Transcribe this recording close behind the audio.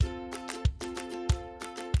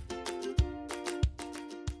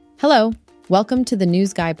Hello, welcome to the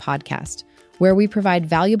News Guy podcast, where we provide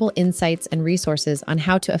valuable insights and resources on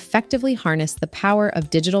how to effectively harness the power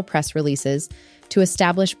of digital press releases to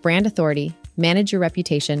establish brand authority, manage your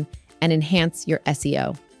reputation, and enhance your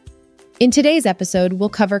SEO. In today's episode, we'll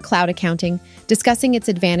cover cloud accounting, discussing its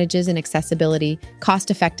advantages in accessibility,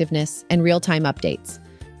 cost effectiveness, and real-time updates.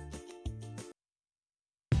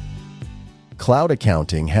 Cloud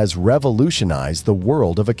accounting has revolutionized the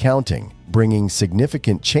world of accounting, bringing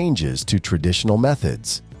significant changes to traditional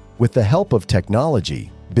methods. With the help of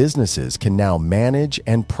technology, businesses can now manage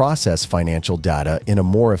and process financial data in a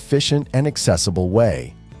more efficient and accessible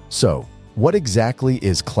way. So, what exactly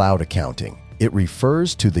is cloud accounting? It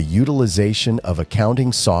refers to the utilization of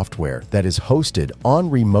accounting software that is hosted on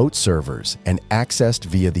remote servers and accessed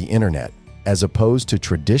via the internet, as opposed to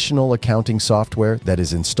traditional accounting software that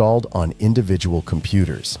is installed on individual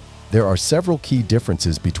computers. There are several key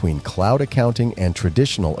differences between cloud accounting and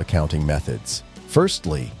traditional accounting methods.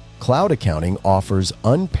 Firstly, cloud accounting offers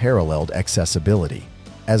unparalleled accessibility.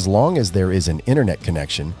 As long as there is an internet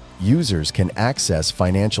connection, users can access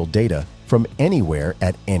financial data from anywhere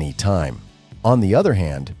at any time. On the other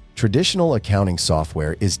hand, traditional accounting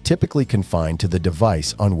software is typically confined to the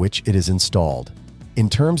device on which it is installed. In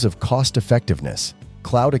terms of cost effectiveness,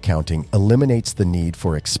 cloud accounting eliminates the need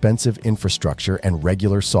for expensive infrastructure and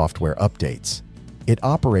regular software updates. It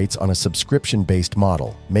operates on a subscription-based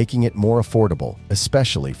model, making it more affordable,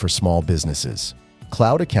 especially for small businesses.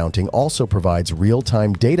 Cloud accounting also provides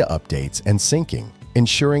real-time data updates and syncing,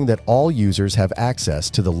 ensuring that all users have access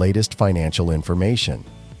to the latest financial information.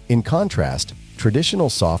 In contrast, traditional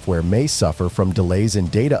software may suffer from delays in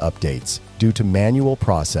data updates due to manual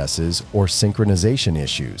processes or synchronization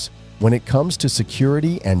issues. When it comes to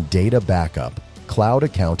security and data backup, cloud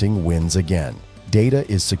accounting wins again.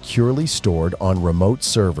 Data is securely stored on remote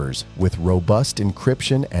servers with robust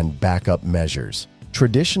encryption and backup measures.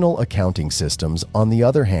 Traditional accounting systems, on the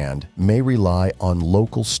other hand, may rely on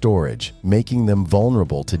local storage, making them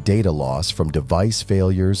vulnerable to data loss from device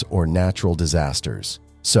failures or natural disasters.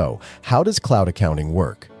 So, how does cloud accounting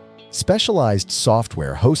work? Specialized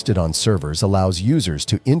software hosted on servers allows users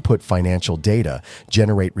to input financial data,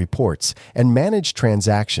 generate reports, and manage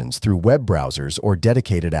transactions through web browsers or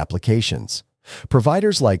dedicated applications.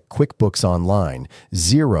 Providers like QuickBooks Online,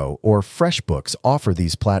 Xero, or FreshBooks offer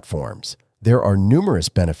these platforms. There are numerous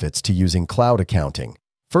benefits to using cloud accounting.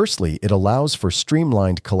 Firstly, it allows for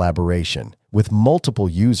streamlined collaboration, with multiple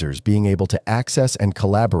users being able to access and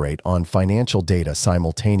collaborate on financial data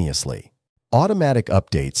simultaneously. Automatic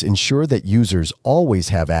updates ensure that users always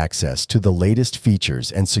have access to the latest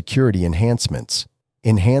features and security enhancements.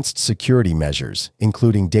 Enhanced security measures,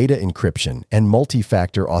 including data encryption and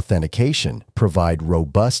multi-factor authentication, provide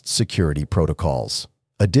robust security protocols.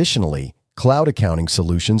 Additionally, cloud accounting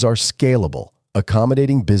solutions are scalable,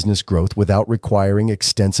 accommodating business growth without requiring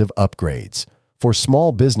extensive upgrades. For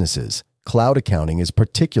small businesses, cloud accounting is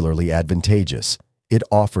particularly advantageous. It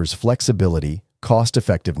offers flexibility,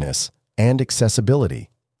 cost-effectiveness, and accessibility,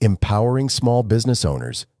 empowering small business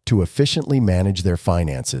owners to efficiently manage their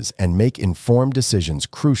finances and make informed decisions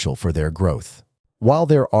crucial for their growth. While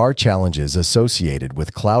there are challenges associated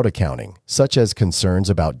with cloud accounting, such as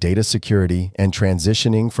concerns about data security and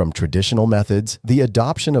transitioning from traditional methods, the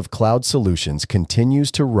adoption of cloud solutions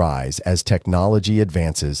continues to rise as technology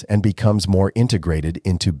advances and becomes more integrated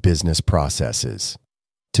into business processes.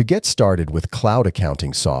 To get started with cloud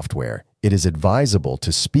accounting software, it is advisable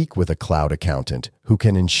to speak with a cloud accountant who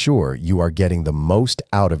can ensure you are getting the most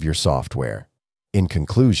out of your software. In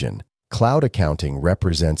conclusion, cloud accounting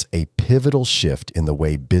represents a pivotal shift in the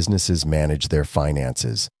way businesses manage their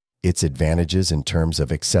finances. Its advantages in terms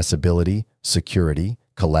of accessibility, security,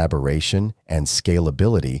 collaboration, and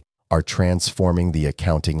scalability are transforming the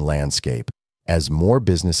accounting landscape as more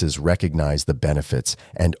businesses recognize the benefits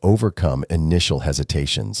and overcome initial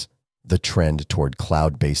hesitations. The trend toward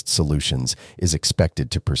cloud-based solutions is expected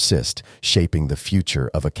to persist, shaping the future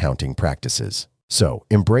of accounting practices. So,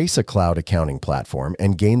 embrace a cloud accounting platform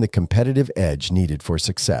and gain the competitive edge needed for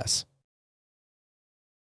success.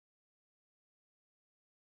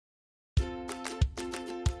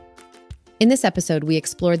 In this episode, we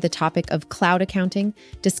explored the topic of cloud accounting,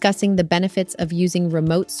 discussing the benefits of using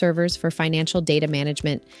remote servers for financial data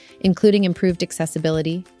management, including improved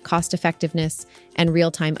accessibility, cost effectiveness, and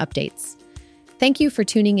real-time updates. Thank you for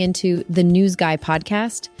tuning into the News Guy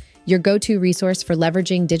podcast, your go-to resource for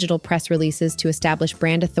leveraging digital press releases to establish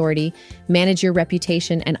brand authority, manage your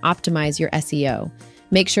reputation, and optimize your SEO.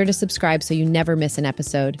 Make sure to subscribe so you never miss an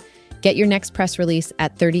episode. Get your next press release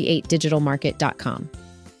at 38digitalmarket.com.